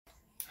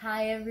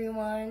Hi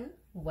everyone,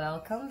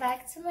 welcome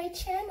back to my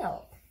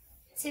channel.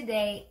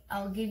 Today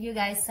I'll give you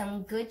guys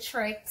some good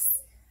tricks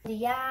on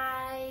the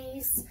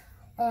eyes,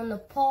 on the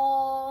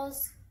paws,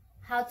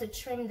 how to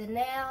trim the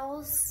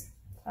nails.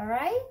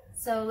 Alright,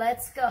 so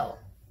let's go.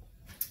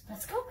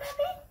 Let's go,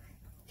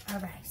 Pappy.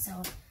 Alright,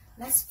 so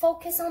let's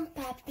focus on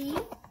Pappy.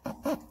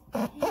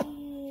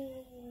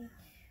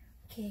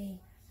 Okay,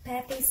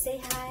 Pappy, say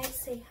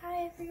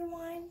hi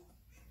everyone.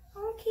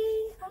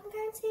 Okay, I'm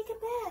gonna take a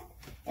bath.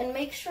 And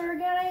make sure,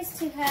 guys,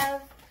 to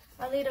have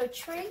a little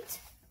treat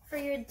for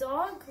your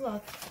dog.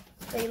 Look,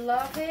 they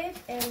love it,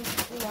 and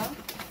you know,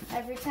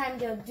 every time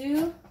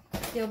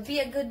they'll be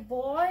a good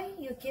boy.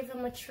 You give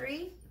them a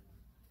treat.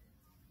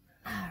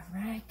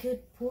 Alright,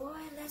 good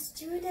boy, let's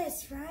do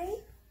this, right?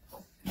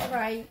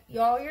 Alright,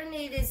 all you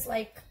need is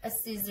like a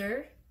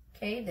scissor.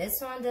 Okay,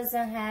 this one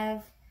doesn't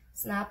have,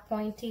 it's not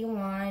pointy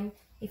one.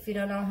 If you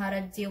don't know how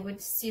to deal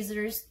with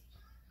scissors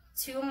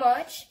too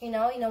much, you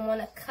know, you don't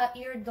want to cut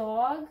your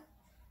dog.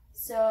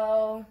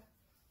 So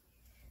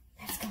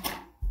let's go.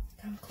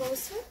 Come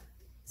closer.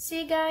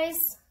 See, guys,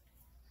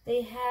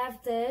 they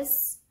have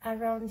this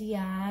around the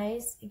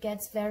eyes. It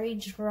gets very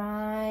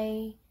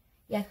dry.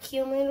 It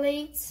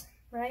accumulates,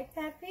 right,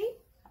 Pappy?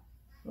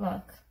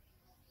 Look,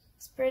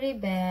 it's pretty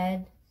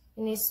bad.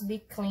 It needs to be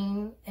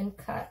clean and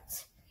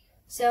cut.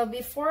 So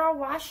before I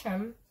wash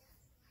them,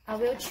 I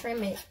will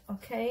trim it,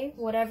 okay?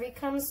 Whatever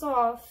comes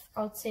off,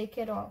 I'll take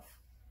it off.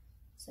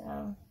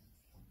 So,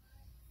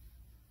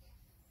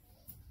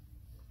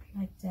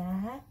 like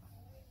that.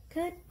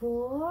 Good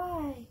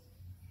boy.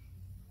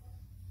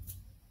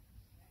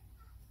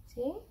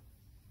 See?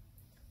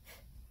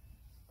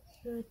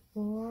 Good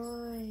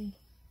boy.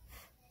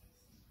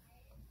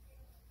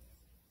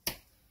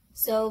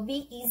 So,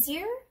 be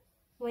easier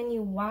when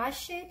you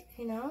wash it,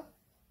 you know.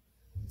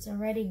 It's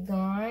already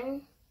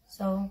gone.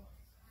 So,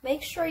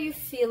 make sure you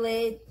feel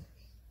it.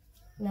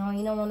 No,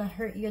 you don't want to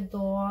hurt your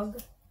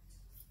dog.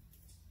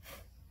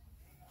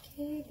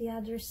 Okay, the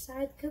other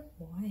side, good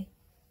boy.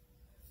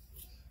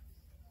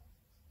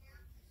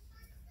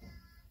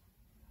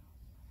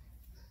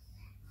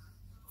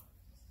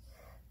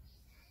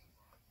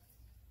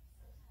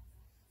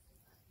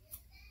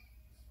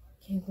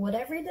 Okay,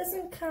 whatever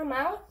doesn't come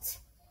out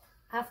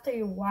after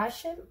you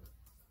wash it,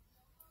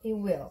 it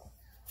will,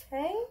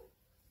 okay?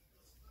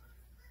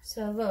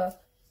 So look,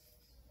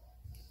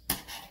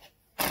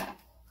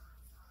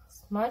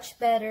 it's much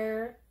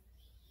better,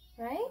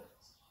 right?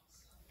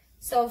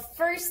 So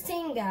first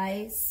thing,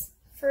 guys,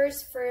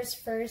 first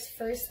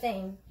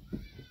thing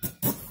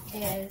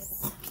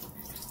is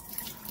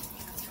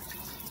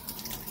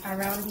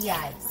around the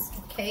eyes,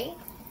 okay?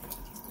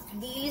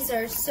 These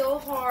are so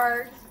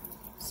hard,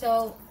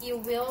 so you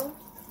will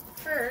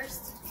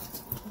first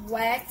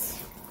wet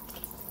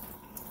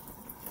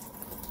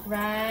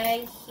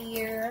right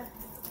here,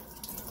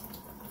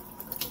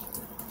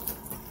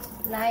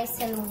 nice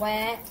and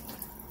wet,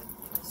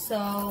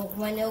 so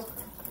when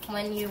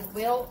you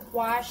will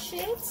wash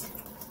it,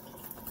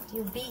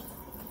 you'll be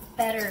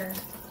better.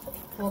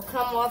 Will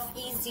come off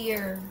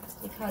easier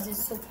because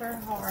it's super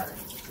hard.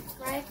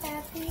 Right,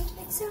 Pappy?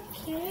 It's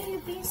okay.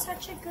 You're being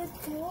such a good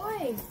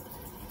boy.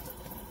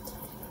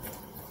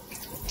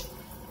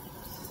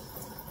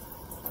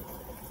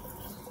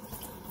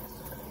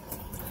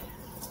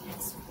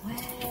 It's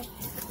wet.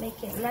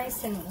 Make it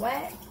nice and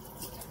wet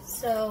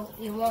so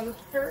it won't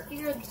hurt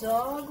your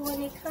dog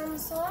when it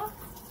comes off.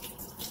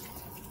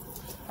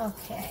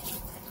 Okay,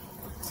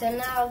 so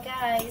now,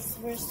 guys,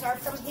 we'll start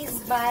from his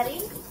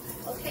body,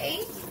 okay?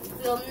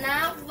 We'll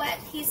not wet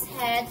his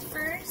head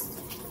first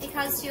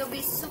because he'll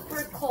be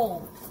super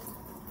cold.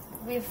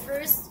 We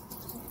first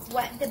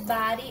wet the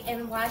body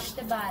and wash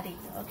the body,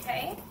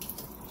 okay?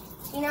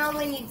 You know,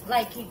 when you,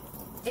 like,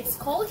 it's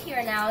cold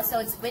here now, so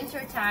it's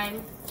winter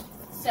time.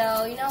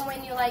 So, you know,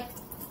 when you, like,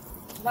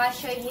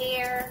 wash your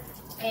hair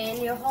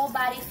and your whole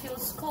body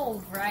feels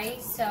cold,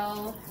 right?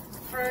 So,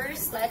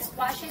 first, let's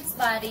wash his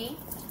body.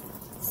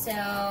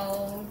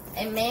 So,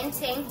 and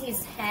maintain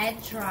his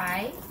head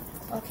dry,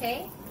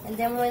 okay? And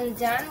then when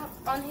done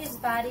on his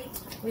body,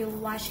 we'll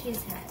wash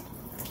his head,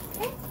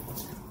 okay?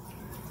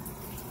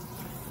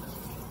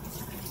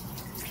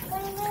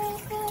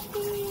 Alright, Pappy.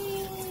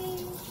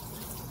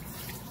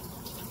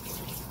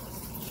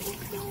 It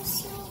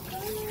feels so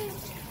good.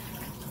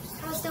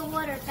 How's the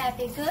water,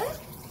 Pappy? Good?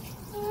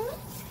 Good?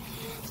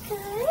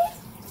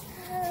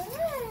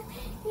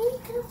 You're a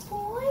good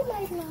boy,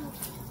 my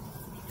love.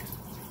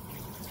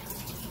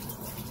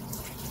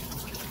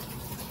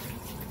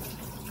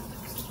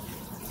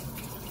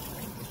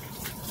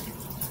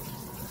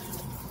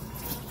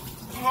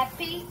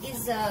 Pappy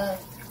is a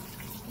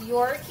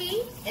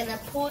Yorkie and a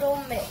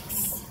Poodle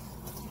mix.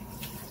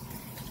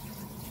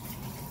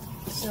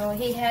 So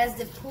he has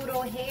the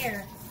poodle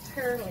hair,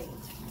 curly.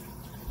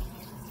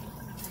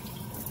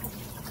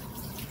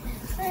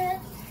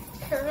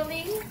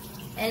 Curly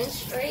and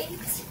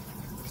straight.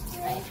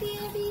 Right,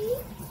 baby?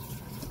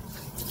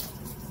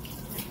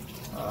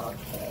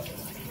 Okay.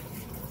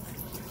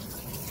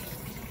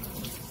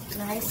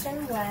 Nice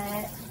and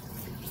wet.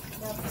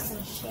 Now for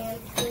some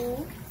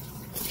shampoo.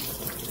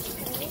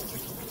 Okay.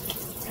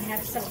 I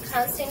have some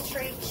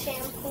concentrate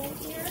shampoo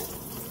here.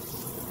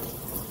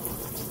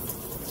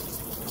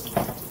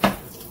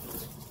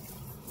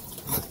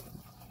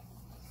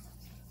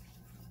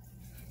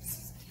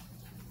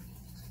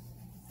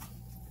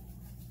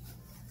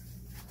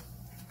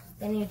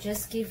 Then you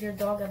just give your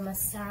dog a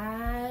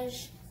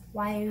massage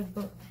while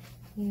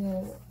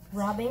you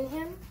rubbing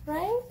him,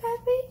 right,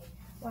 Peppy?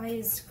 While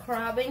you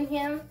scrubbing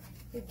him,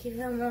 you give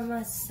him a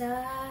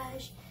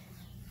massage.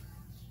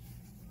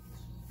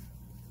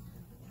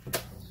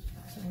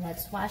 So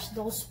let's wash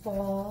those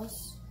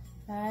paws,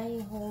 right?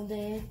 You hold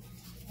it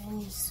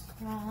and you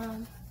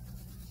scrub.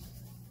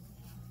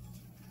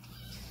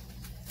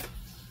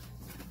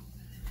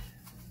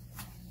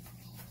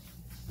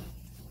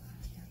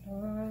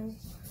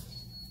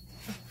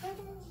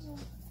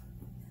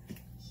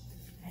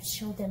 Let's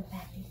show them,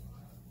 Peppy.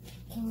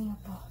 Give me your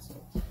paws.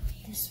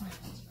 This one.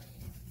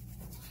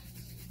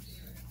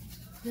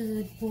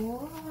 Good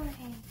boy.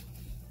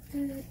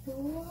 Good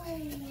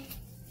boy.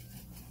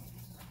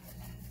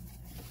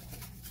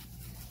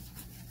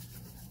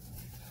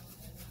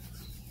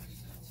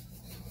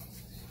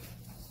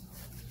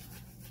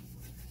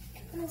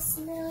 It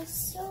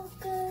smells so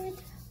good.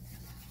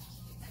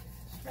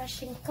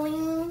 Fresh and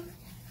clean.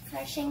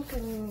 Fresh and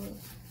clean.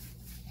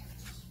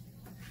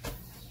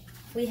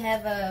 We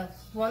have a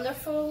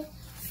wonderful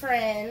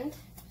friend,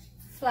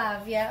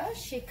 Flavia.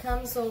 She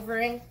comes over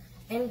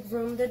and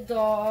groom the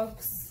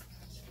dogs.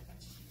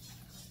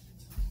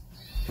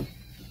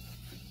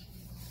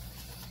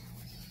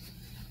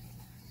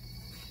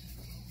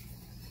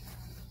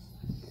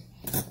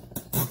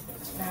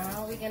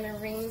 Now we're gonna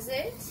rinse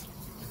it.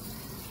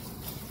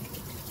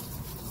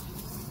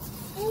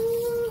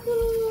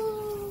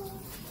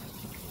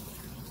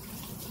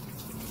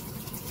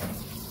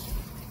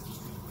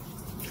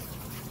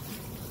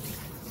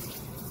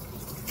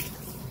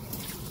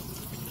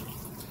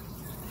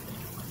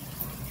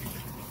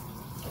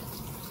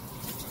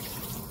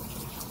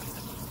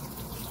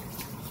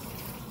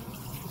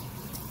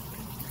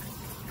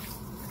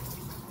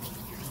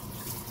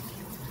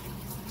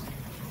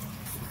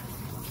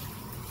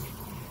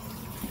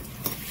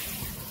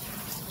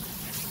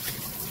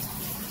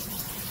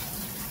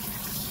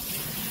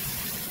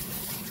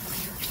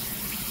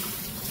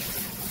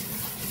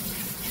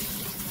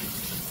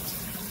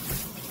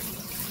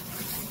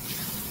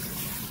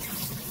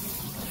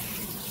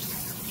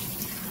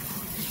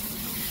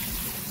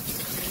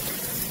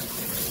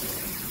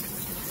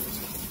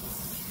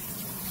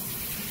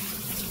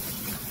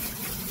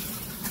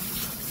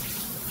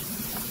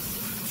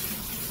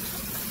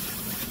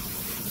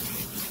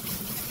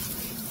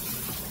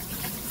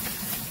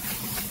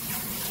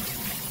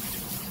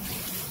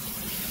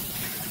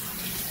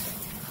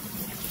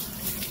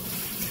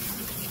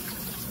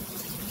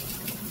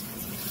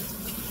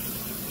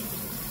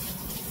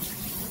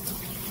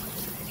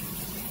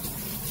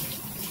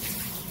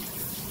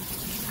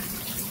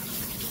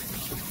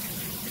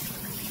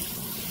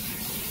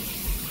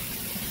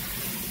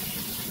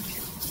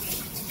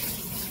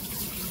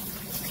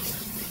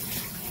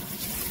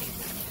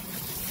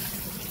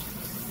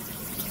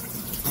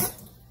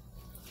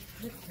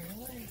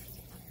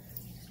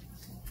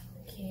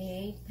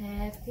 Okay,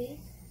 Peppy.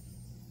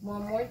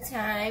 One more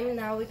time.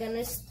 Now we're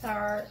gonna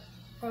start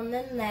on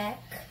the neck,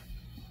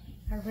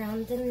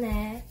 around the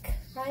neck.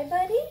 Right,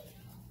 buddy?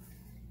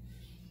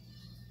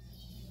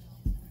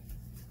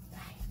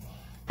 Right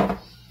there.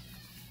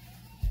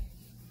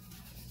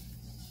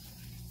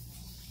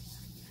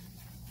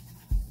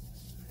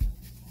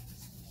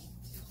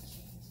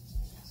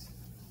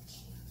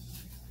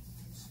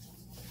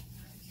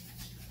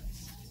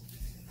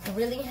 I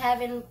really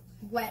haven't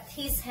wet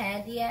his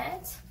head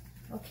yet.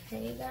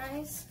 Okay,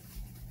 guys.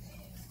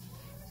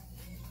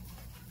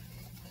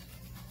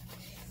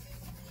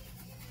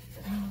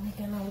 Now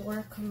we're gonna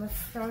work on the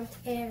front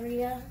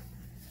area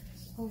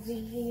over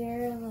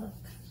here. Look.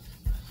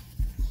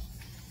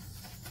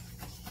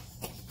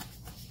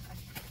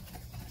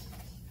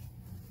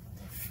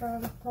 The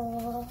front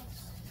paws.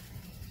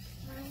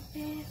 Right,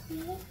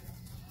 baby.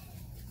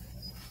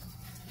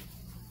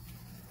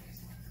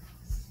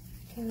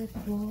 Good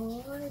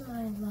boy,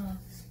 my love.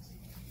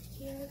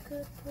 You're a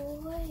good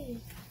boy.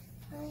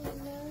 I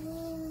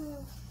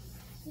know.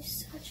 You're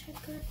such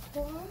a good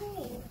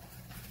boy.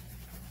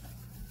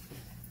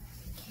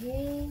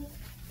 Okay,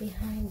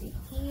 behind the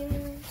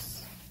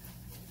ears.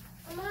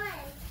 Come on.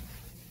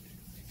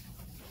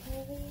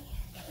 Okay.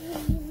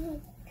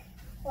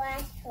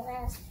 Wash,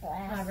 wash,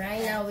 wash. All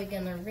right, now we're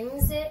gonna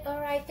rinse it. All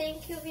right,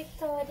 thank you,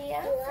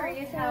 Victoria, for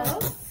your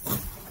help.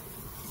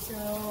 So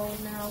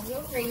now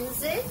we'll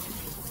rinse it.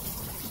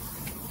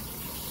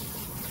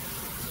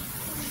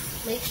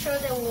 Make sure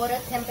the water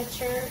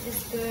temperature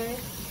is good.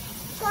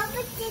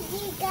 Como te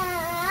diga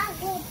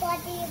água,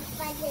 pode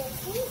fazer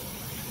assim?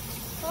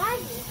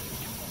 Pode?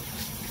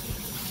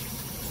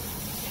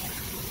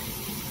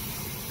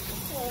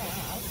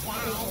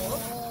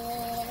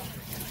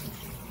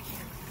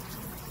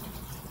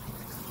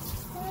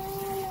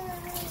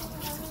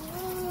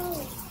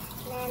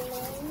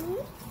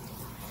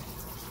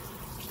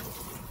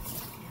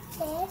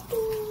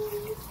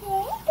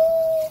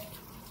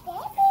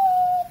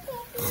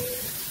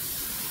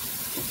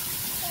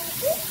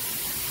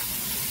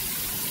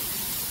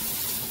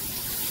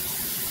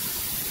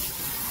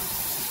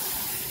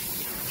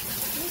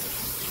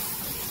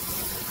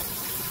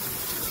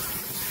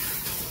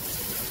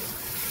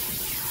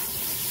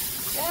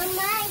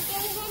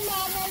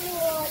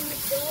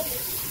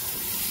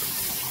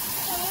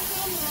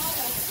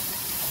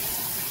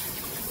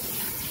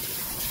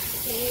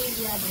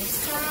 the other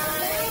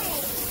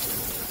side.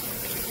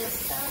 This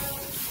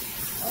side.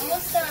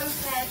 Almost done,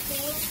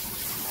 Pappy.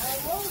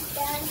 Almost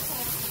done,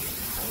 Pappy.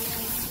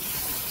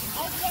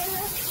 I'm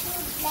gonna do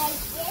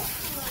like this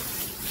one.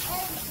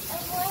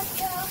 And what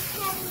the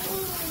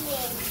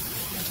coming?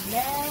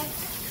 Next.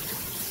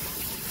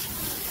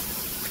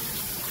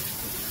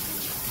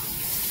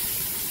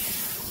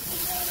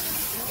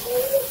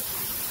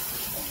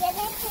 We're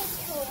gonna take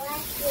to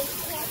wash this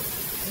head.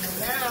 And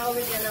now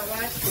we're gonna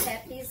wash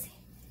Pappy's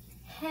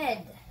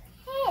head.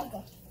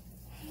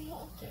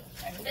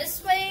 Turn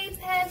this way,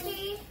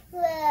 Pappy.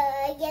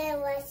 We're gonna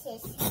wash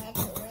his head.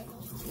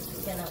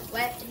 We're gonna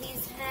wet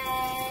his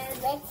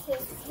head. Wet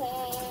his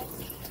head.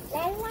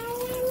 La la la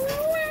la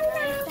la la.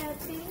 Right,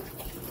 Pappy?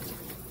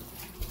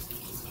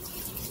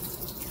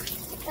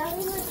 That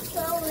was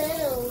so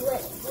little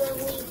when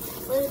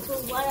we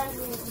put water on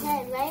his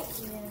head, right?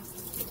 Yes.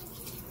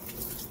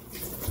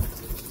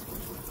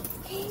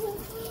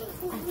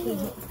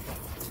 Okay.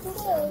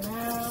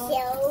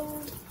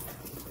 Now,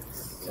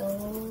 so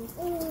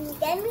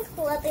Let me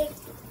rub it.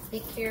 be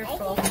I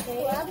careful, can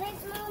okay? rub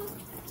it, Mom.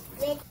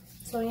 With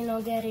So you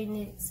know, getting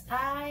its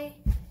eye.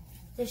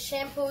 The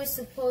shampoo is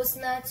supposed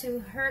not to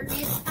hurt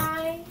its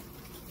eye,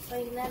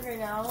 but you never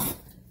know.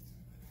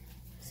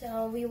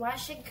 So we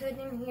wash it good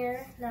in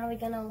here. Now we're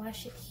gonna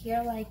wash it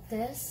here like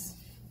this.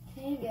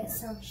 Okay, get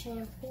some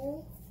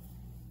shampoo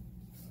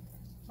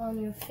on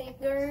your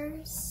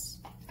fingers.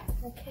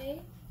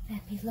 Okay,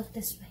 Pappy, look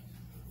this way.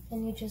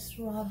 And you just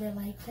rub it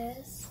like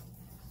this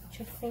with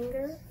your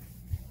finger.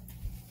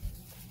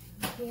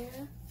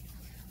 Here,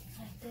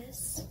 like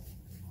this.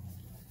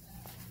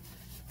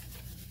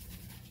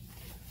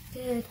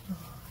 Good boy.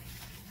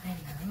 I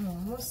know,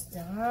 almost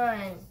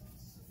done.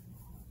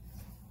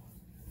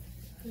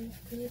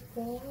 Good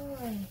boy.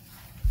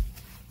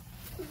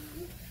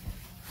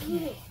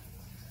 Okay.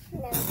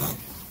 no.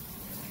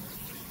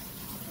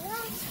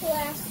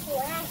 Wash.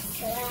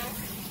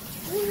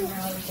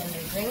 Now we're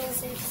gonna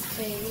rinse its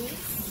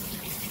face.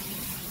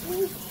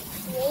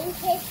 Ring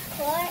his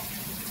court.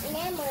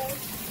 Lemon.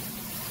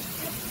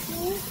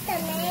 Aqui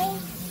também.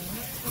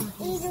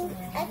 E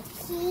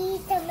aqui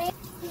também.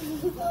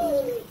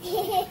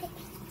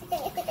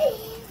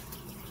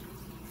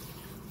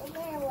 I'm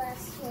gonna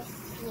wash this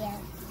here.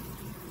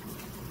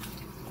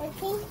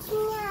 Aqui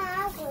tinha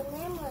água,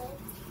 né, mãe?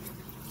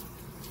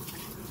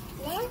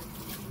 Né?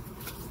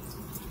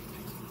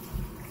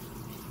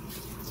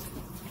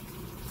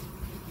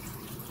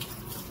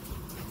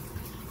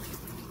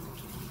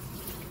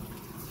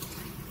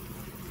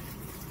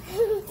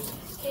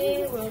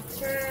 Okay, we'll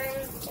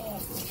turn,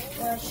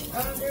 wash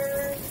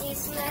under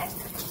his neck.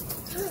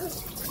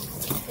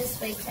 This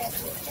way,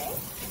 Pappy, okay?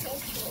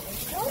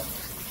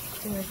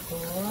 Good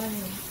boy.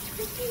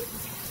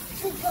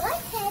 Good boy,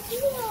 Pappy.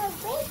 You are a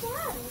great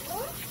job,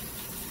 huh?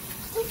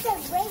 It's a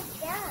great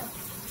job.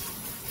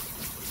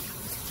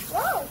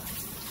 Whoa!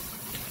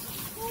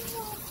 That's a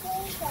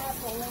great job,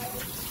 boy.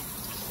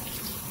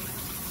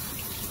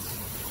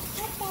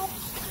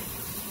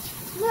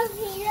 Look,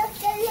 he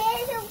looks a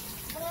little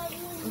funny.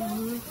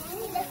 He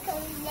looks a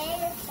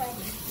little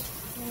funny.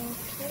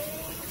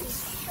 Okay,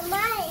 Come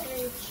on.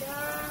 good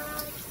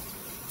job.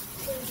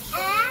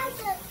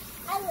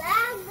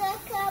 I'm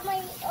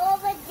coming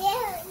over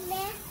there,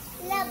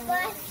 la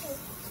bus.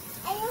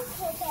 Are you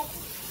okay, Pappy?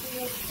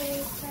 You okay,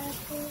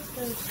 Pappy?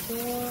 Good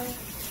boy.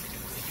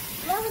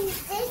 Mom,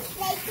 this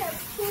like a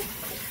poop.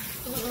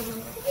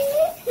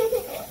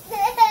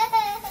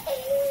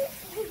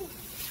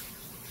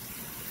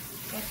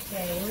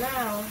 Okay,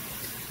 now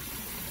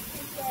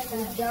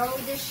we're done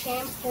with the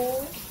shampoo.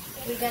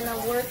 We're gonna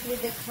work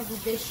with the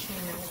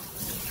conditioner.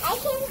 I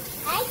can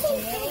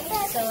Okay, do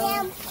the so-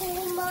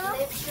 shampoo, Mom.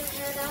 Lift your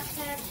head up,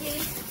 Pappy.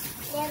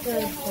 Never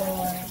Good had.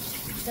 boy.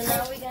 So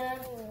now we're gonna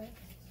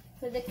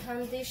put the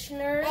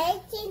conditioner. I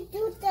can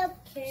do the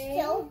Okay.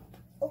 soap.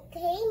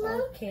 Okay,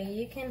 Mom? Okay,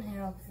 you can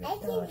help I your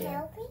can daughter.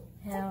 help it.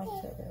 Help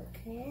Okay. it,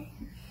 okay?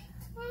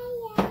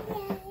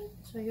 Ay.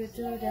 So you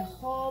do the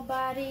whole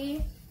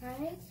body,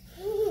 right?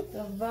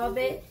 So rub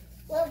it.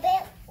 Rub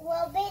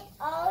it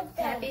all done.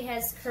 Pappy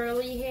has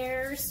curly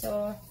hair,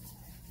 so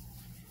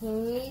he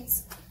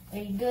needs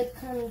a good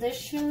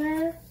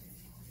conditioner.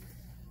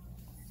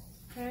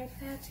 Right,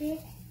 Pappy?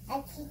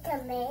 Aqui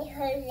também,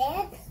 her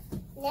legs,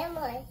 né,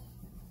 mãe?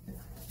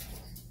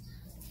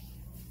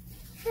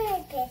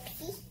 Hi,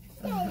 Pepsi.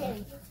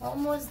 Hello.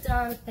 Almost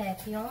done,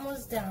 Pappy.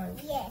 Almost done.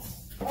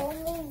 Yes,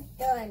 only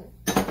done.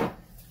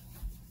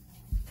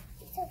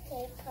 It's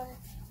okay,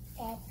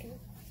 Peppy.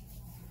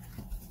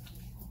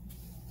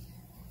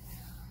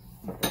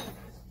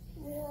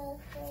 You're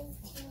going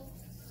to...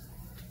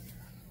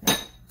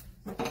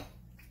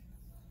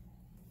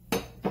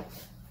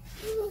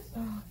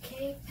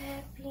 Okay,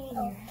 Pappy,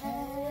 your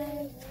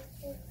head.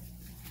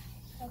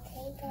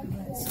 Okay,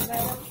 Let's Peppy.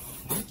 wet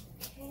him.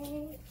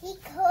 Okay. He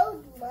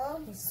cold,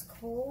 Mom. It's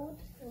cold.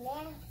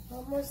 Yeah.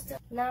 Almost done.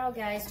 Now,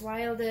 guys,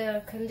 while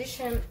the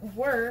condition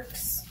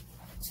works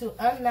to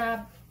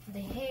unknot the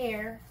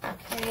hair,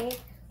 okay,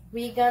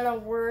 we're gonna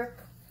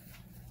work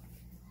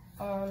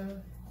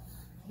on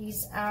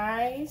His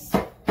eyes.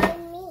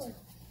 And me.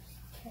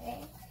 Okay.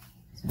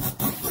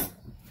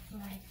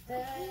 Like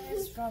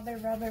this. Rub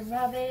it, rub it,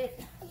 rub it.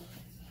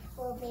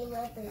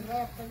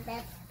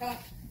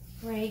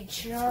 Great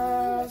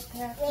job,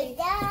 Peppy. Good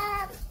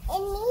job.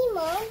 And me,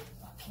 Mom.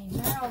 Okay,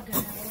 now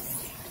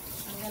guys,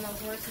 I'm gonna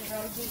work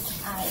around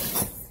his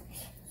eyes.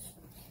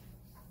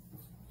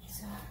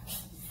 So,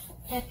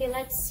 Peppy,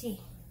 let's see.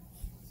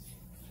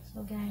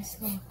 So guys,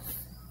 look.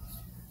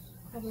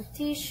 Grab a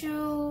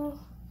tissue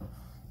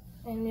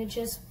and you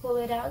just pull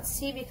it out.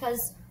 See,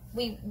 because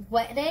we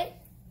wet it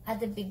at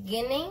the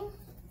beginning,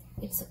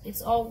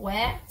 it's all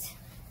wet,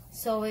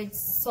 so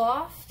it's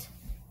soft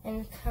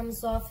and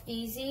comes off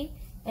easy,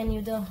 and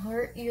you don't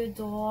hurt your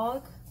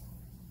dog.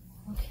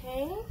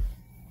 Okay,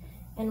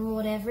 and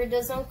whatever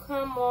doesn't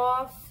come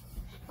off,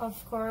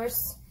 of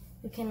course,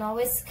 you can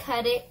always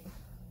cut it.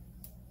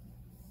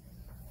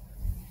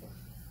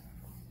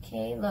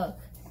 Okay, look,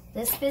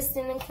 this piece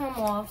didn't come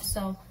off,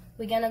 so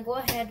we're gonna go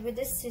ahead with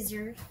the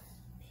scissors.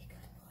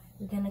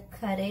 We're gonna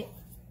cut it.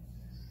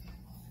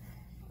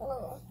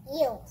 Oh,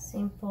 you.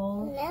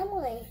 Simple.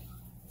 Lemon.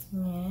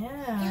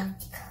 Yeah.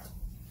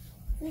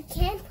 We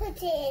can't put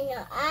it in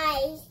your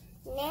eyes.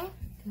 Nah.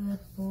 Good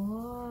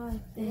boy,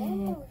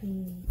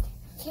 baby.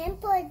 Can't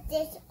put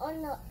this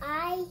on the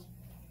eye.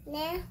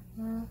 Nah.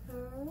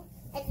 Mm-hmm.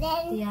 And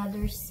then The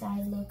other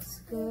side looks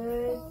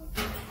good.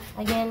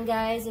 Again,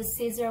 guys, a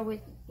scissor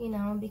with,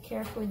 be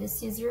careful with the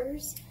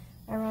scissors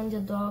around the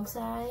dog's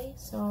eye.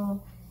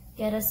 So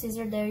get a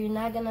scissor there. You're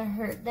not gonna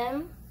hurt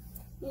them.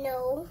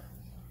 no.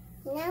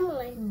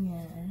 Lemon.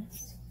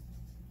 Yes.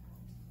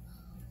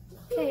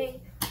 Okay.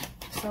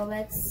 So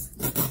let's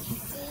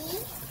See?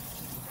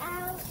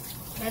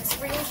 let's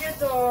bring your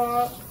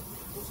dog.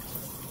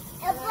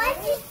 A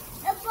bunch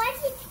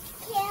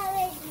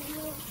carrots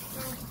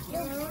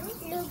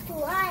look to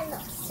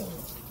us. See.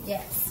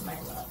 Yes, my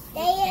love. They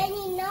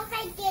only know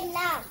how to get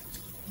love.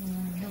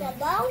 The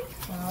bone?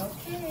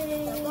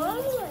 Okay. The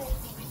bone.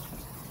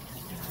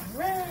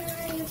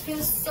 Alright, you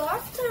feel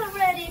soft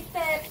already,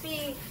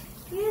 Peppy.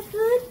 You're a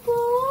good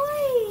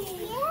boy.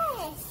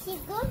 Yes, you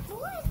good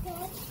boy,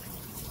 Dad.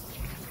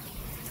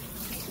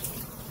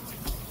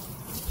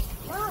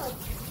 Mom.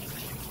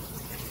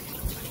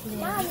 Yeah.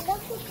 Mom,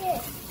 look at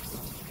this.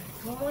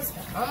 Almost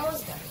done,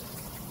 almost done.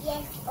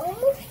 Yes,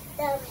 almost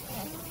done.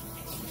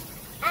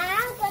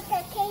 But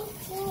I can't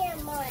see your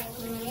mom.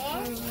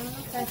 Yeah?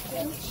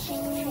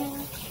 Capuchinho.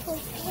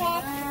 Okay.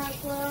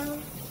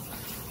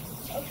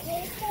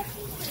 Okay,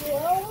 Peppy,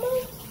 you're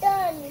almost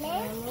done,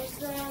 man. Almost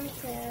done,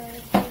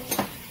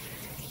 Peppy.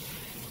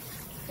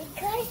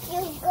 Because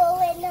you go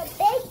in a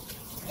big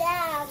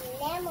job,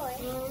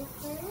 lemon.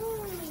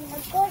 A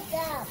good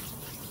job.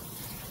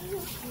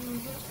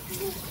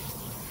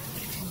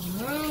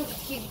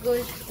 Que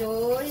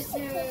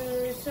gostoso.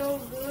 So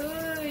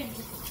good.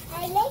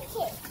 I like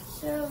it.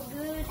 So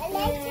good, I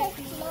like it,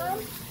 Peppy. Mom.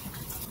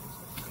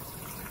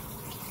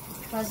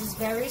 Because it's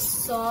very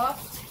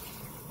soft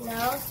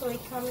now, so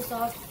it comes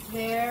off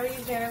very,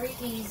 very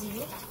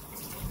easy.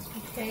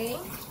 Okay.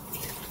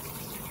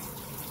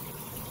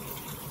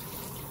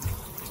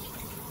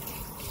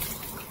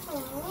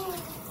 Oh.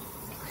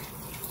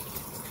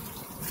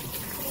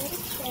 Good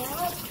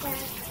job,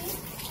 Peppy.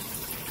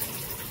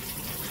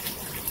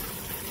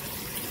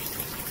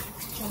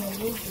 And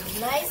you'll be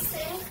nice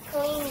and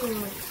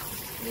clean.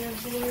 You'll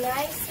be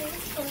nice and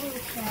clean,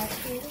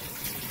 Peppy.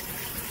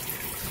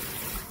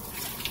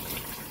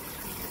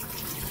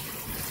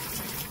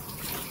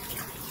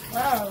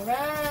 All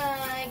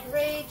right,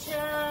 great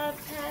job,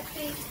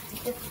 Peppy.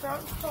 The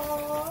front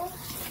paw.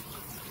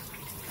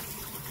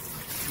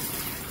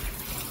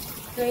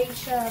 Great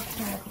job,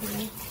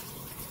 Peppy.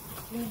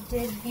 You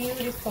did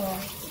beautiful.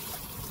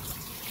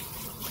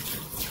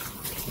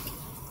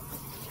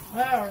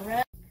 All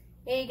right.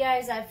 Hey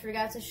guys, I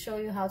forgot to show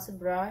you how to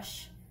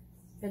brush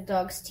your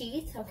dog's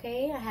teeth.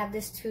 Okay, I have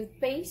this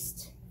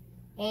toothpaste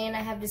and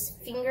I have this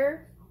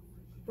finger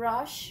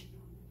brush.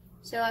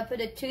 So I put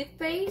the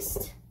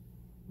toothpaste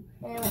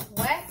and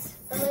wet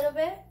a little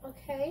bit.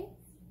 Okay,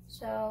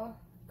 so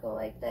go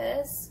like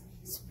this,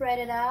 spread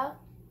it out.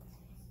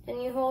 Then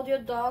you hold your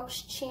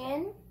dog's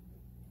chin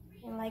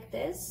and like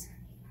this,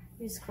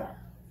 you scrub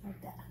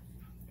like that.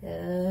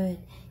 Good,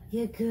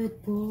 you're a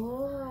good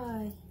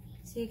boy.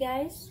 See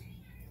guys?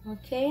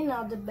 Okay,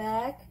 now the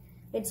back,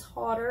 it's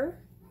harder,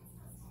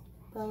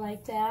 go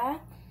like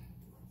that.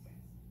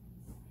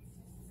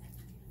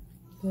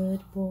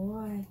 Good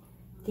boy.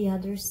 The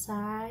other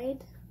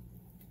side.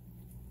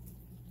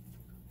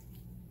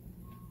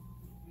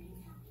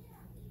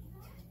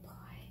 Good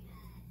boy.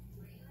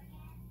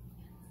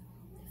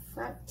 The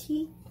front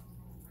teeth.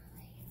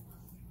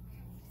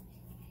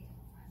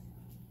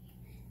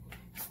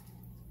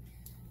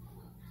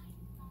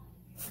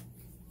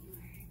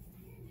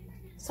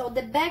 So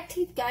the back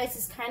teeth, guys,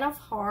 is kind of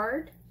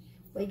hard.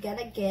 We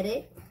gotta get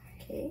it.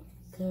 Okay,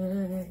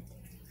 good.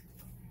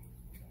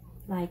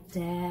 Like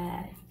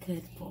that.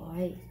 Good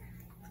boy.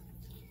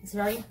 It's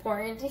very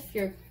important if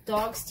your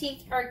dog's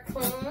teeth are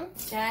clean.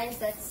 Guys,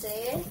 that's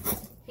it.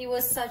 He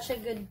was such a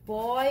good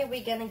boy.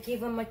 We're gonna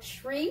give him a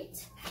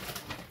treat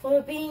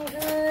for being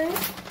good,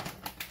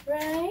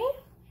 right?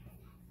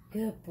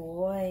 Good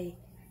boy.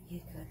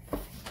 You're good boy.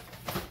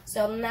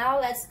 So now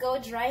let's go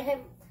dry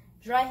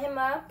him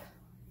up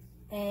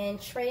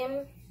and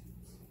trim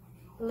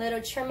a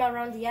little trim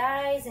around the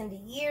eyes and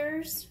the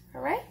ears.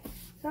 All right?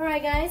 All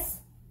right, guys.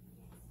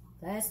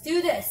 Let's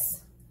do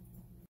this.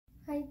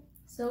 Hi.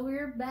 So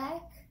we're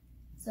back.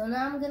 So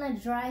now I'm gonna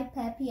dry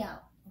Peppy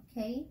out,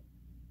 okay?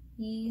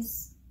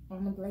 He's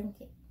on the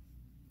blanket.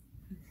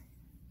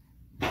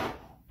 Come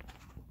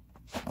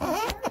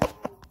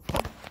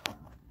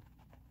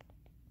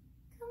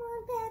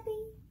on,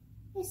 Peppy.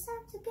 It's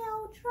time to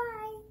go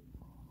dry.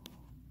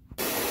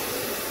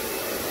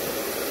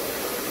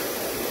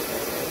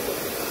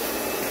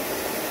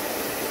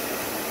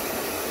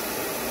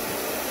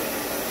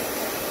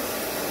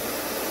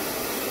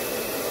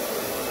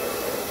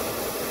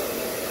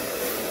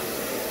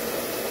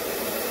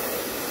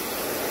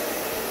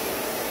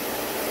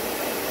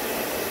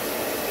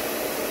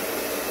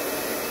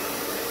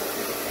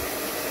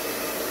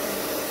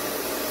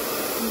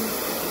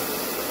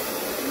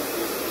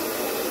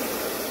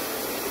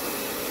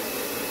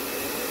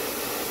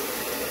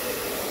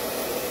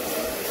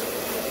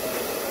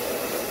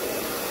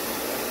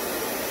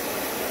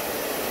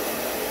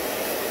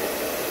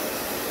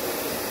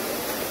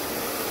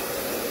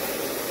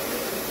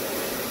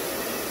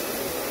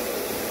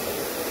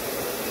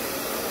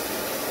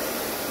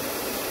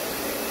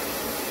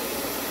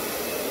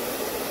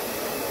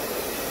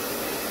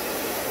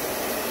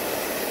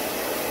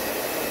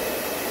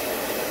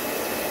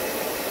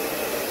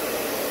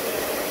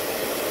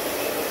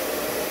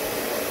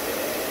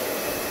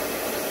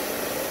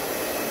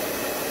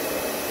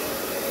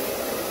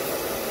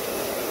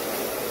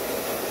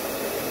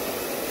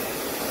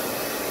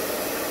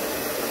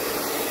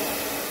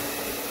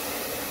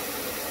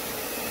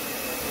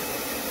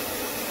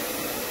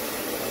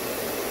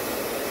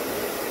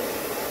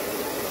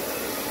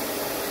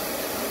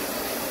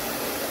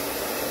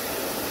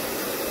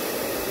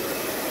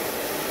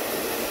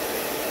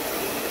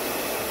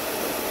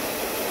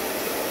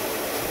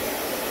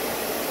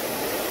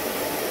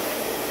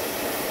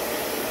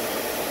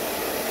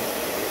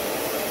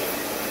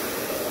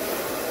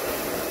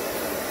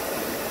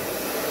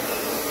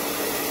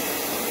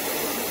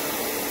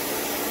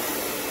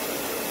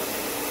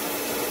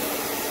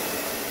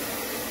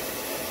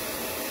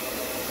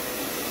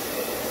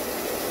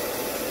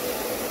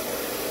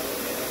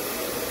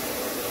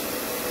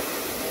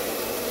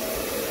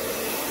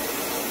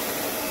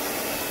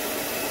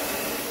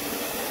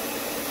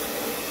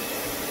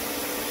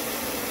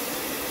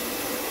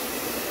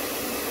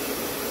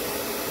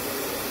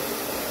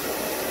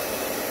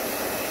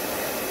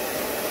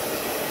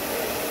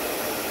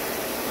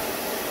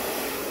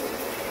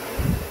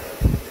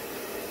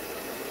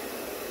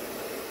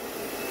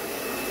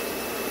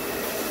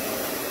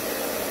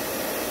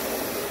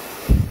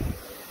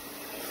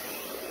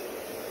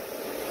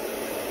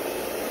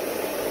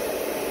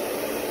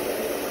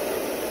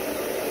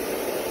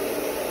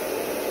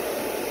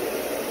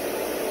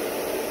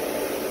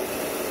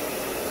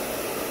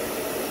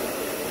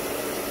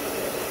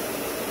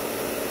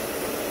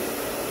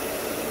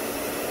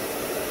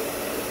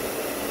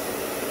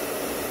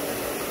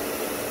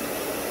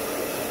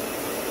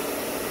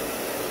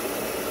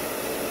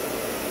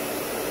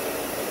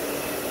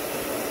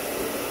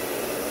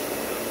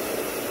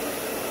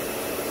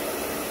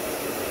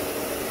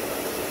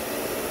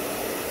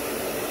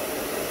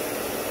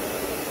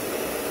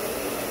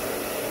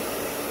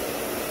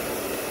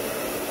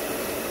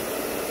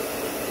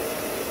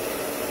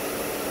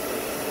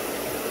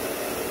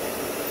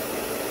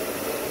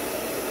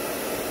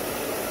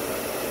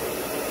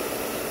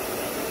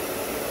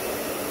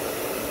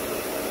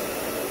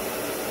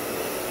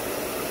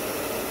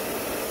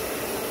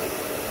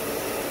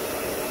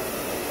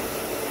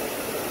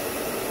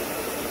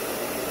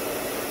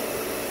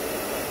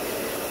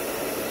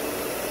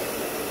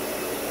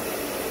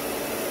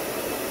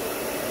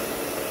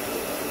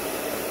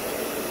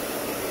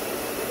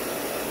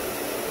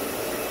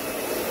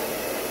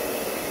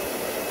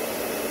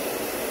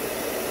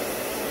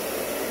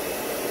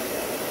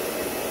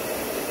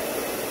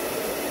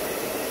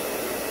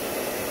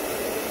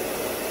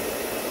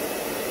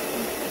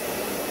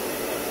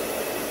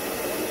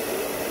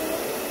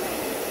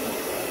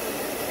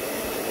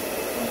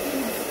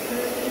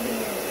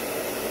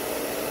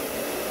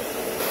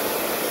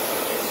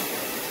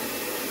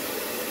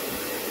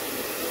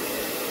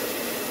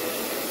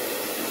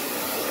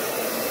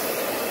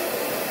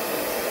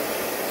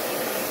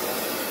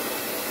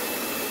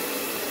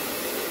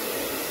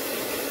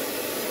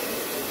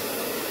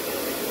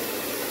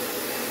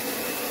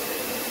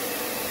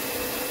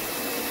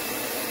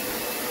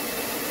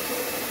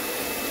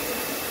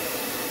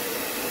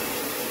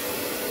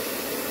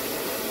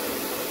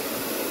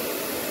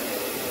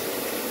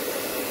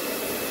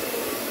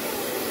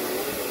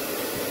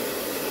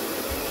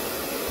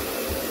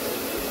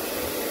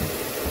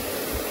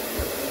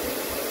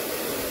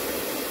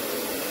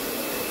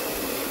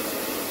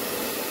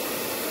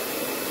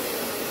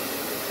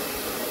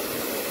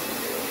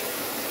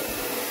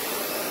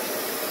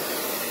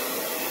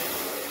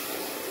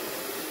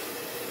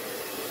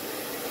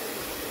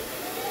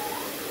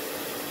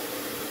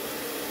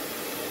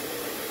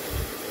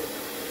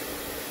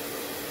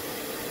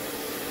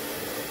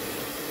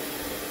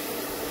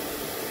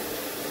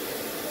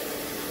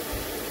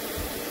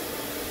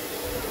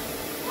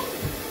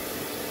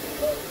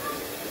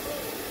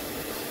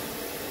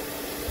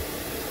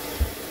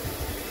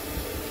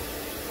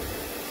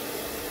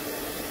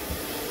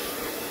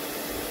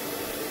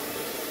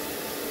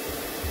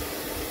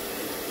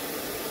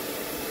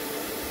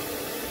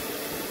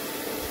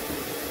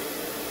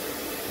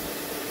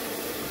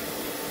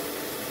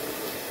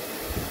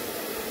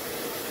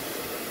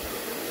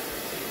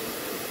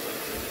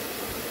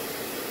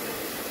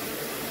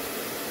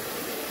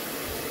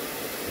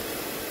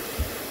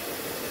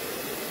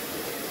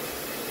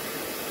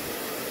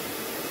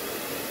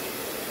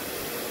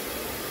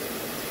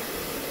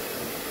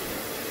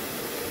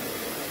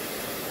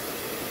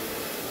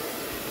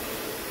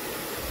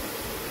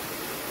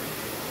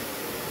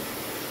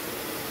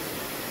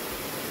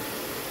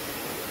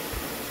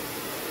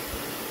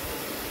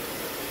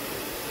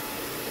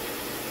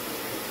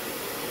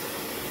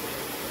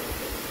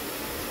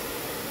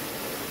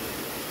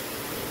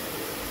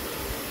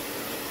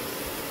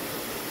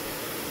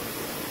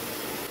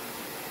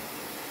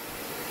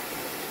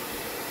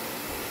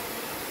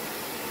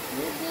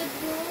 good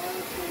boy,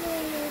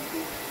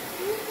 Pappy.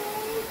 Good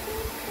boy,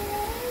 good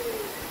boy.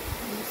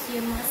 Let me see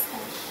your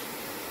mustache.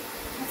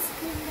 Let's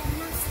clean that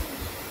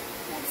mustache.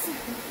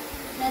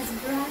 Let's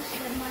brush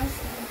the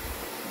mustache.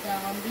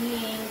 Don't be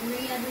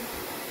angry at the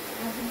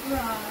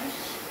brush.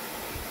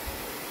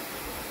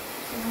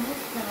 It's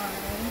almost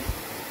done.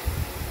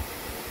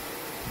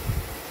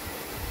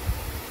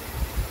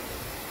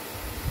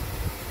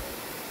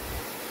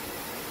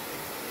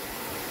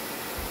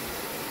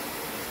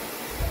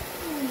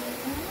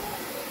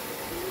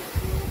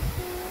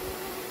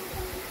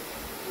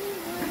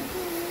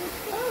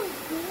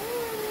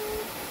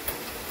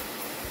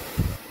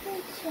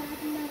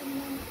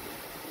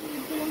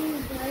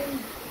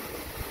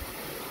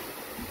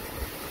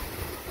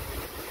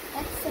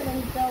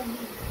 Excellent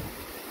doggy.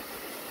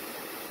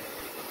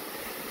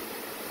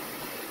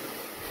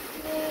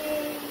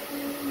 Yay.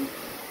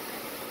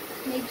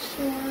 Make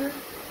sure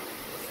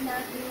it's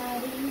not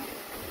muddy.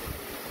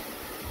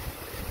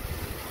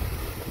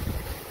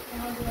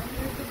 Now go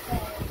under the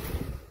bed.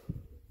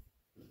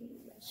 Okay,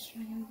 let's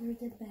try under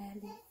the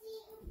belly.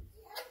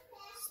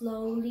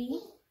 Slowly.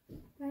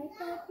 Right,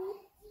 Pappy?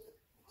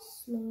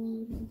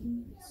 Slowly,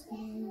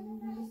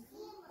 slowly,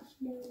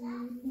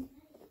 slowly.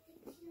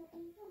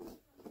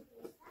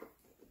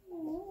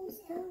 Oh,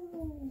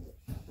 slowly.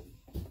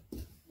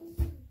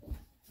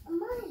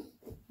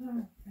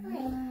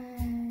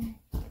 Alright.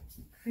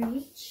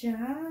 Great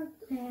job,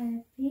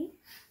 Pappy.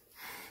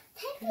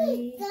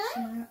 Great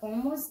job.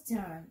 Almost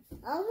done.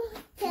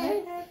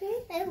 Right, Pappy?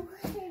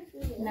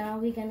 Now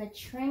we're gonna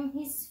trim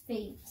his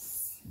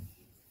face.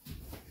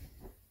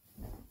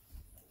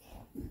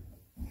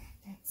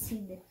 Let's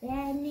see the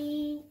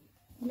belly.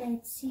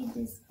 Let's see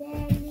this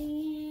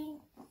belly.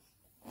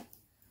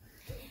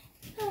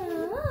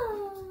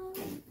 Oh,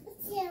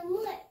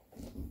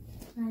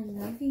 I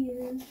love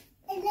you.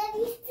 I love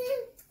you too.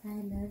 I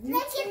love you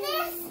Look too. at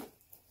this.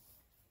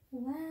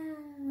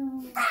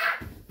 Wow.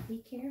 Be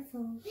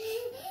careful.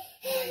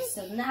 Alright,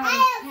 so now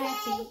Okay.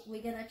 Pappy,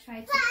 we're gonna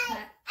try to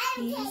cut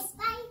his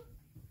Bye.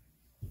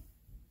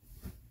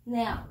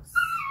 nails.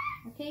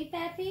 Okay,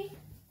 Pappy?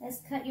 Let's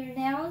cut your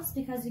nails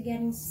because you're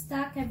getting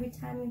stuck every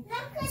time you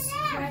Look at this.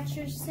 scratch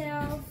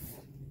yourself.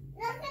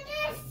 Look at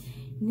this.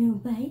 No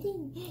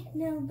biting.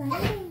 No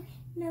biting.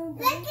 No Look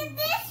biting. at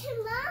this,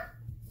 Mom.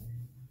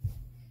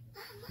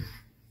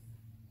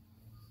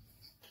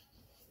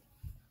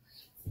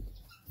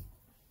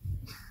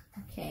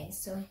 Okay,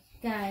 so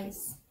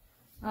guys,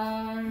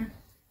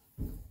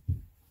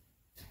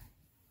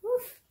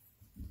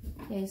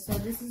 okay, so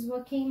this is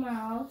what came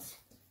out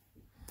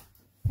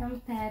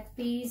from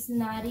Pappy's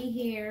naughty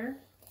hair.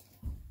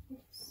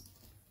 Oops.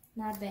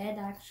 Not bad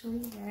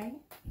actually, right?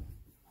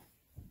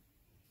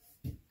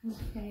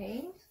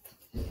 Okay,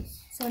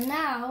 so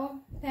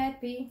now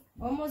Pappy,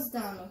 almost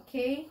done.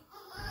 Okay,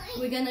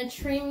 we're gonna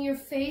trim your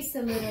face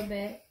a little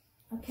bit.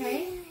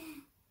 Okay,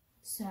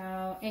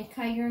 so and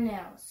cut your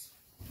nails.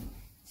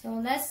 So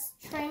let's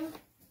trim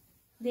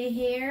the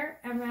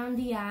hair around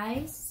the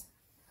eyes.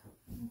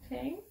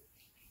 Okay.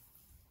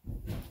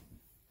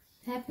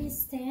 Pappy,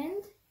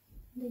 stand.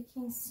 They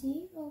can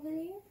see over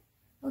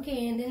there.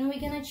 Okay, and then we're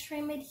gonna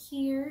trim it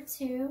here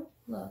too.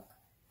 Look.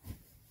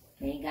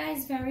 Okay,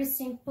 guys, very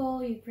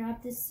simple. You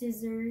grab the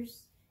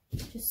scissors,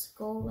 just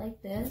go like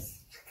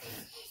this.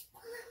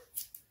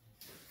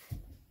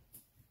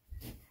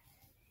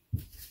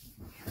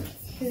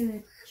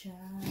 Good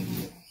job.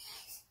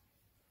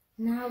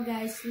 Now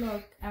guys,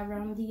 look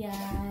around the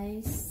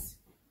eyes.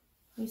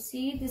 You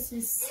see this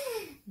is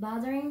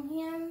bothering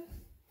him.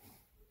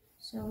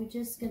 So we're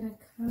just gonna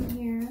come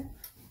here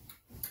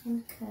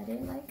and cut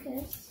it like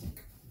this.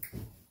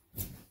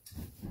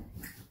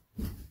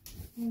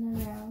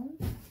 And around.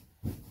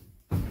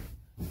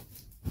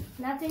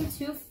 Nothing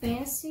too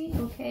fancy,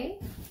 okay?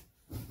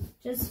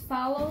 Just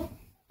follow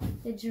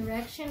the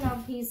direction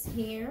of his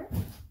hair.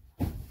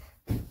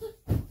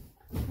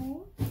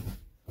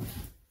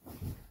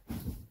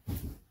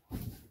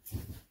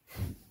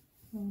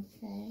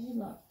 Okay,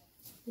 look,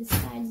 this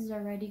side is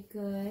already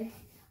good.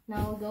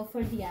 Now we'll go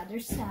for the other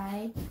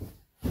side.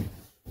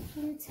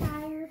 You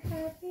tired,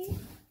 Pappy?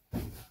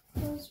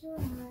 Close your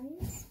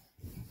eyes.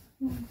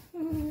 He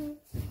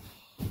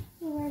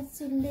wants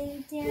to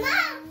lay down.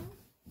 Mom,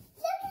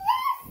 look at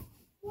this.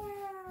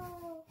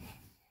 Wow.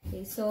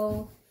 Okay,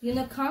 so you're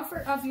in the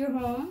comfort of your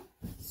home,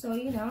 so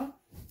you know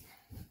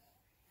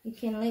you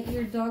can let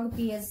your dog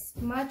be as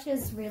much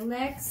as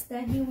relaxed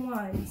that he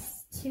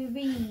wants to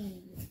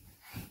be.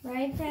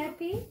 Right,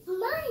 Pappy?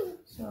 Mine.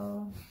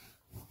 So,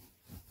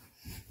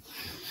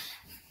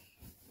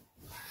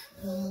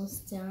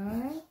 almost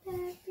done,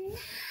 Pappy.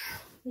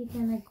 We're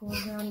gonna go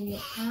around your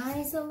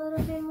eyes a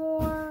little bit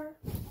more.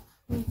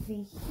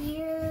 Over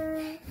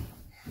here.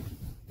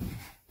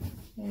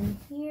 And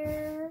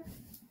here.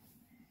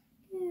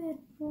 Good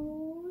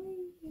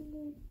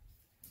boy.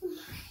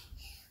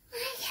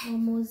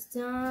 Almost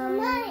done.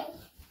 Mine.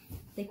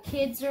 The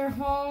kids are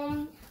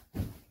home.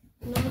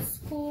 No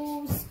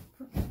schools.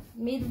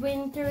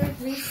 Midwinter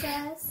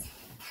recess.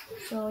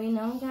 So, you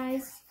know,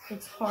 guys,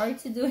 It's hard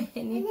to do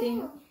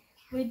anything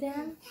with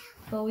them,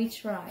 but we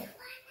try.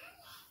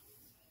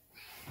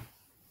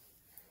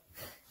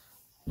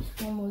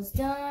 Almost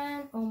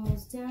done,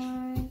 almost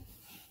done.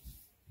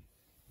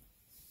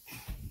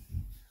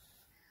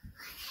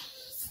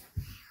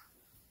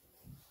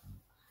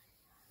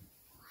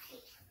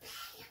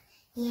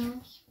 Yeah,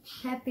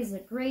 Peppy's a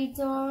great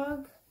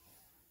dog.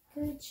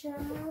 Good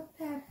job,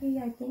 Peppy.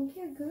 I think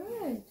you're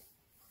good.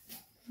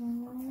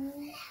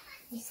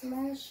 His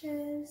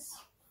lashes.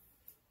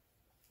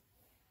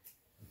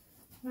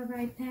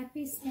 Alright,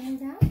 Peppy,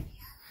 stand up.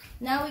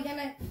 Now we're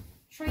gonna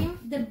trim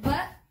the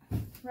butt,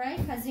 right?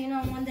 Because you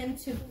don't want them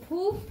to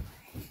poop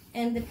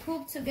and the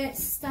poop to get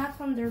stuck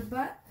on their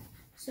butt.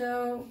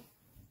 So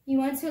you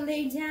want to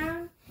lay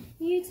down?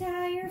 You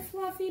tired,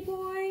 fluffy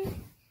boy?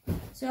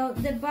 So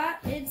the butt,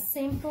 it's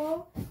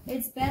simple.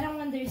 It's better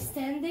when they're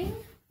standing.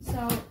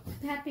 So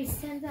Peppy,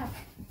 stand up.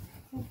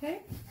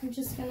 Okay? I'm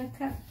just gonna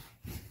cut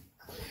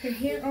the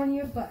hair on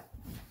your butt.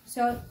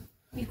 So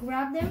you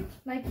grab them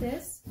like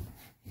this.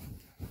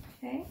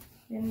 Okay?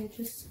 Then you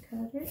just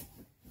cut it.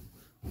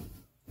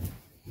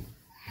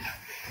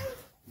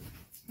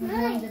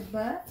 Around the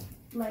butt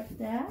like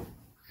that.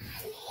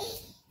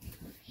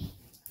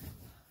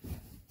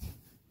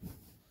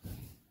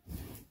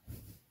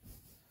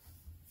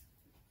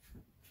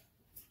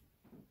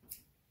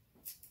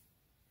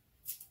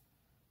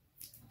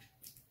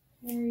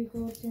 There you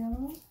go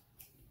down.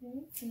 Okay,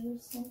 very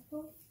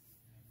simple.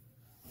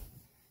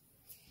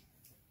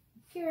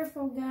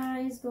 Careful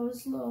guys, go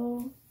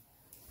slow.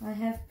 I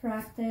have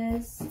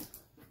practice,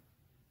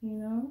 you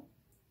know.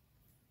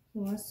 He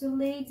wants to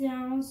lay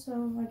down,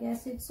 so I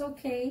guess it's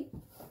okay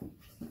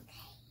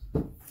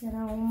that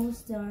I'm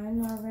almost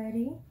done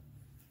already.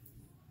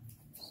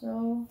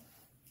 So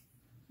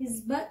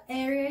his butt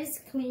area is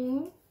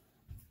clean.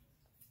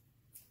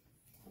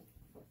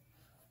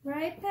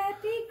 Right,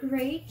 Peppy?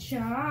 Great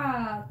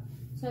job.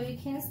 So you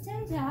can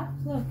stand up.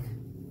 Look.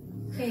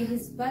 Okay,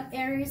 his butt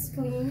area is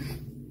clean.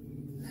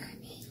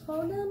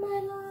 Hold on, my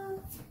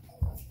love.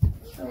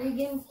 So we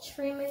can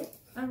trim it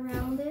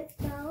around it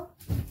now.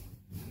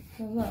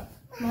 So look,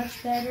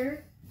 much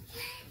better.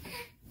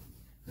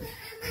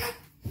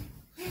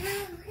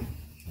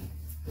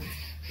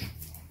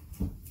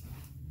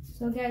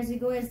 So guys, you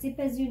go as deep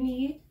as you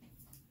need.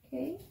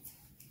 Okay.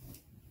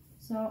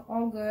 So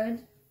all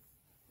good.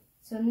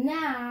 So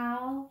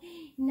now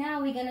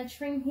we're gonna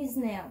trim his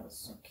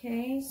nails,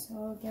 okay?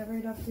 So get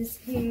rid of this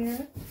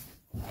hair.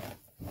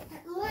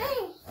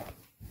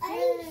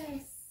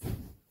 Yes.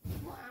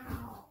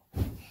 Wow.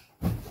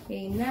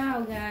 Okay,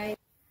 now guys.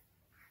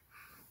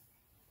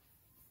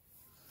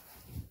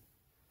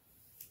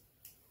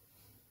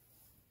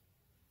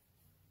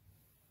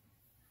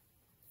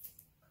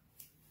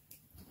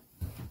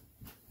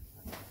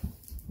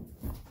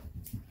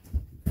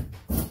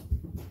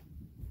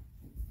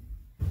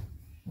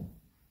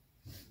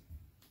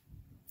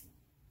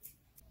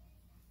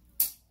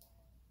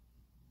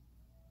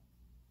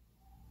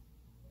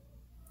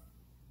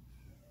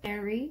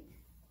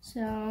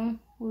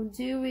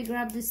 So we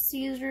grab the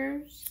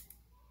scissors,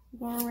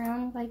 go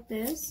around like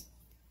this.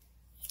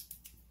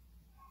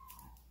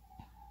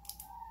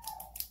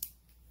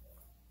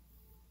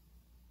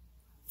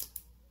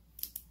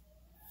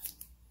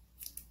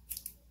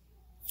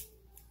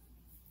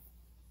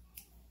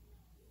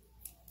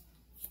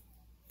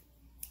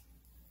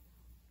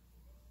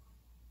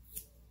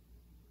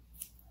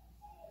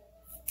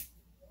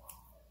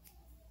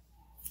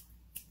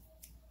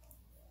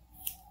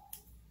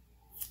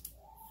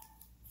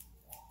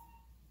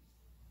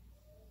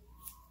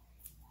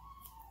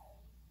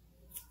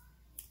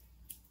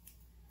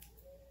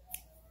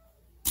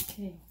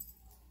 Okay,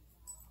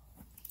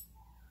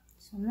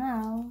 so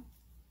now,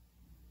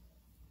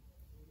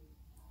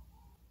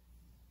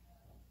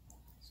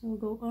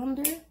 go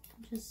under,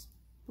 just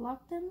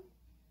block them,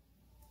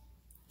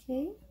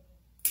 okay,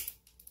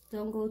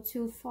 don't go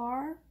too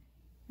far,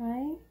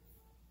 right,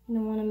 you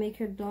don't want to make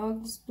your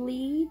dogs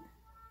bleed.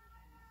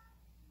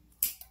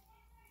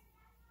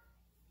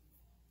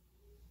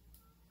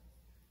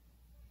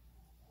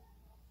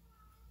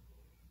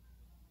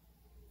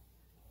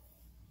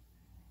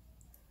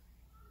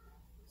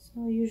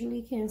 So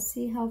usually you can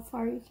see how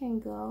far you can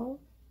go,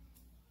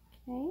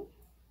 okay.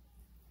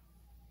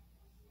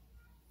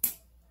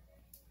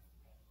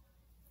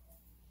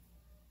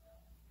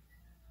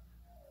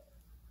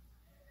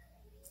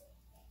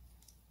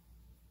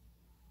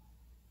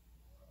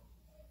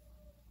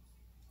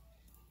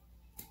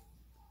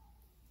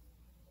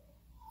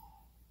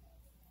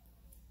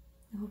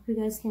 I hope you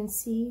guys can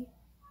see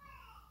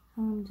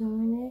how I'm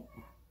doing it.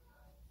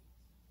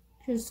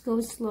 Just go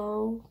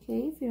slow,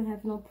 okay? If you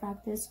have no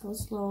practice, go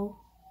slow.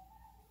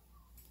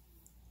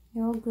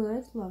 They're all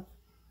good, look.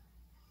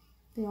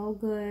 They're all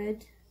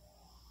good.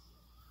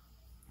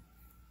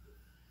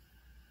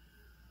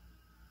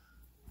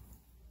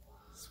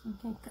 This one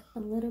can cut a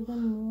little bit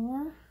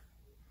more.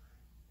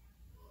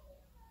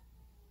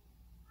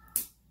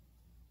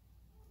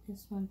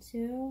 This one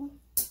too.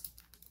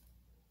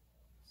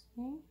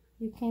 See?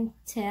 You can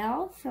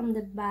tell from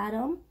the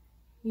bottom,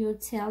 you'll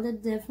tell the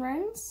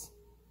difference.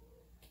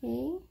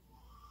 Okay,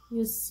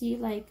 you see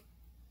like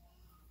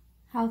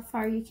how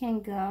far you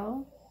can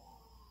go.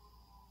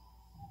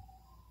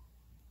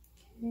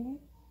 Okay,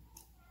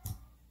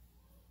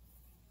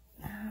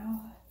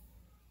 now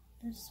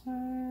this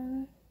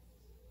one.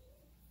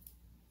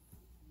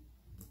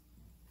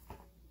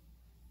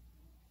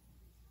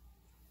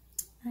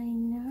 I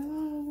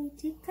know we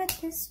did cut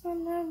this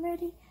one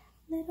already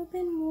a little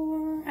bit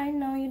more. I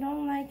know you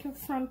don't like your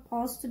front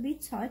paws to be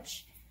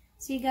touched.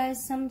 See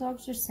guys, some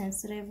dogs are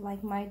sensitive,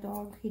 like my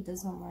dog, he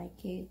doesn't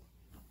like it.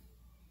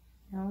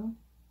 No?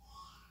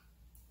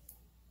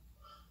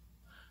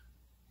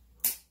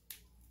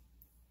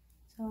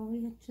 So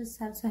we just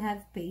have to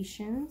have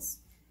patience.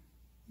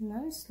 You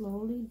know,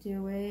 slowly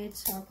do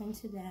it, talking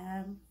to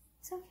them.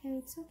 It's okay,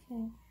 it's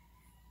okay.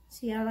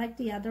 See, I like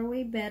the other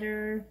way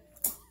better.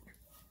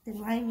 The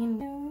lining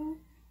down.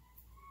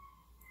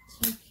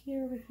 So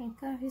here we can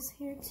cut his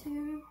hair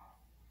too,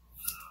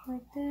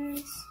 like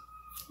this.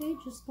 Okay,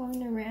 just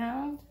going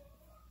around,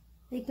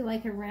 make it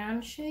like a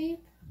round shape.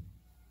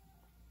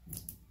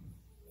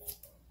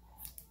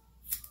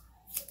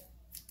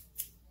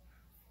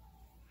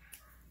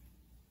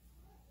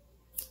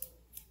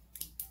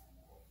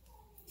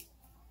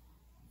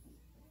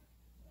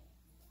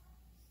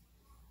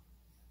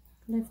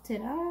 Lift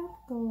it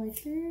up, go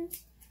like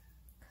this,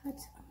 cut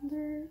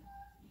under.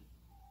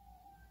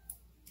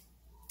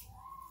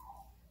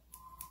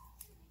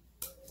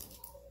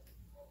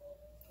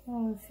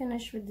 We'll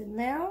finish with the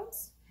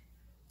nails.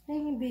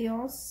 Then you'll be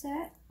all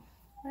set.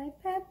 Right,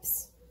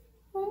 Peps?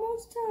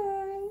 Almost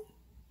done.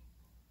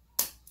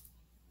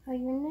 For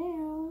your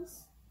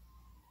nails.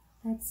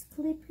 Let's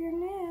clip your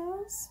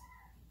nails.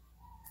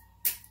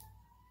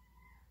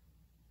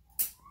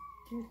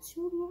 They're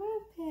too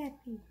long,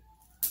 Pappy.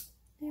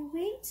 They're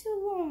way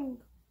too long.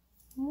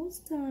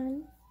 Almost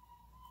done.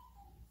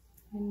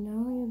 I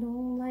know you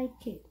don't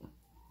like it.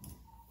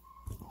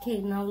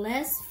 Okay, now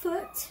last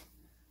foot.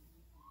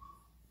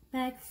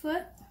 Back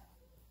foot.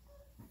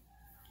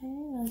 Okay,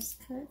 let's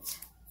cut.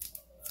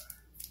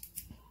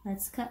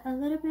 Let's cut a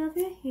little bit of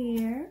your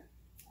hair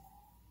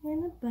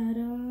in the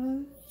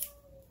bottom.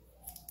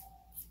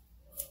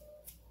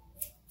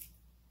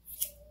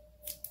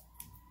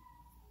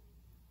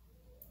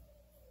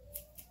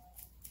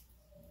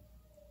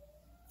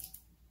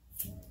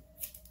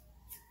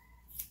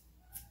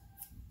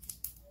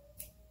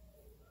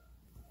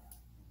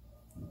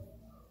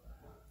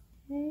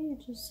 Okay,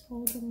 just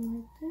hold them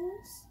like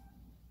this.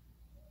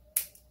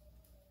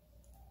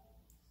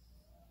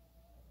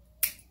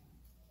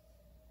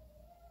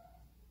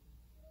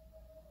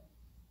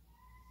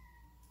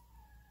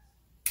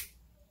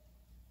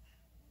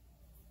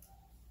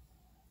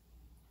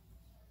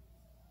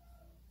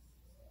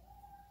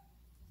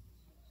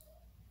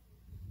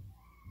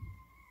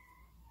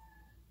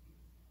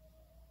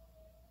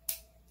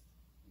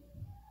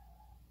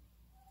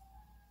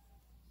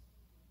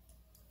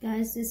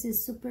 Guys, this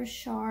is super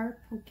sharp,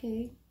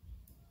 okay?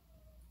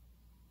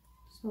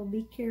 So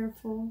be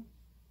careful.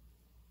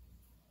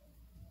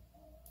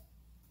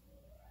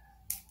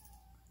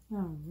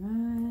 All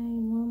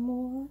right, one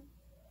more.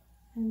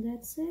 And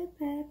that's it,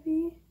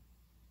 Pappy.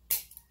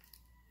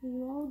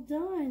 You're all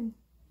done.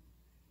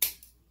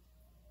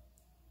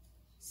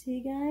 See,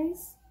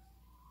 guys?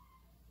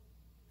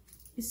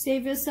 You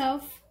save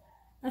yourself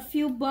a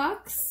few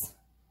bucks.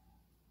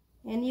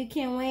 And you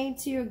can wait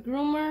till your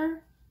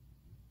groomer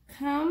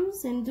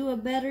comes and do a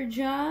better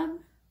job.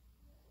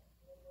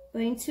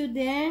 But until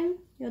then,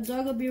 your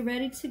dog will be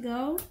ready to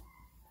go,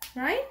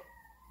 right?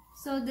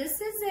 So this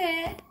is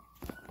it.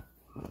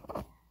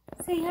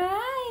 Say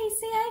hi.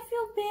 Say I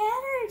feel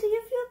better. Do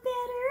you feel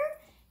better?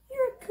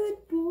 You're a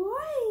good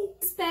boy.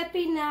 It's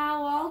Peppy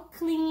now, all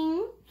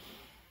clean.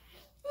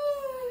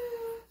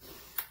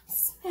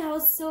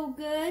 Smells so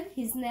good.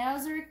 His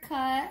nails are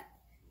cut.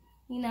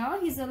 You know,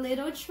 he's a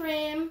little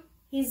trim.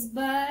 His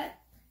butt.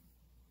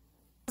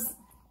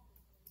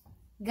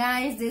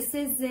 Guys, this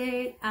is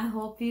it. I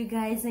hope you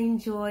guys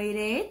enjoyed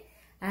it.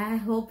 I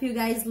hope you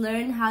guys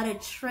learned how to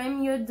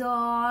trim your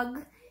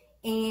dog.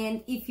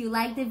 And if you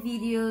like the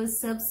video,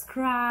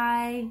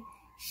 subscribe,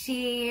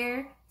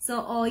 share,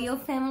 so all your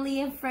family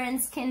and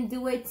friends can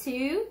do it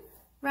too.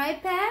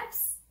 Right,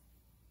 Peps?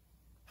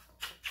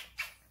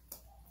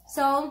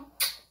 So,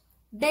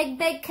 big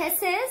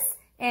kisses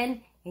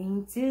and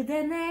into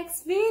the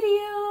next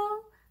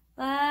video.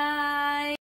 Bye.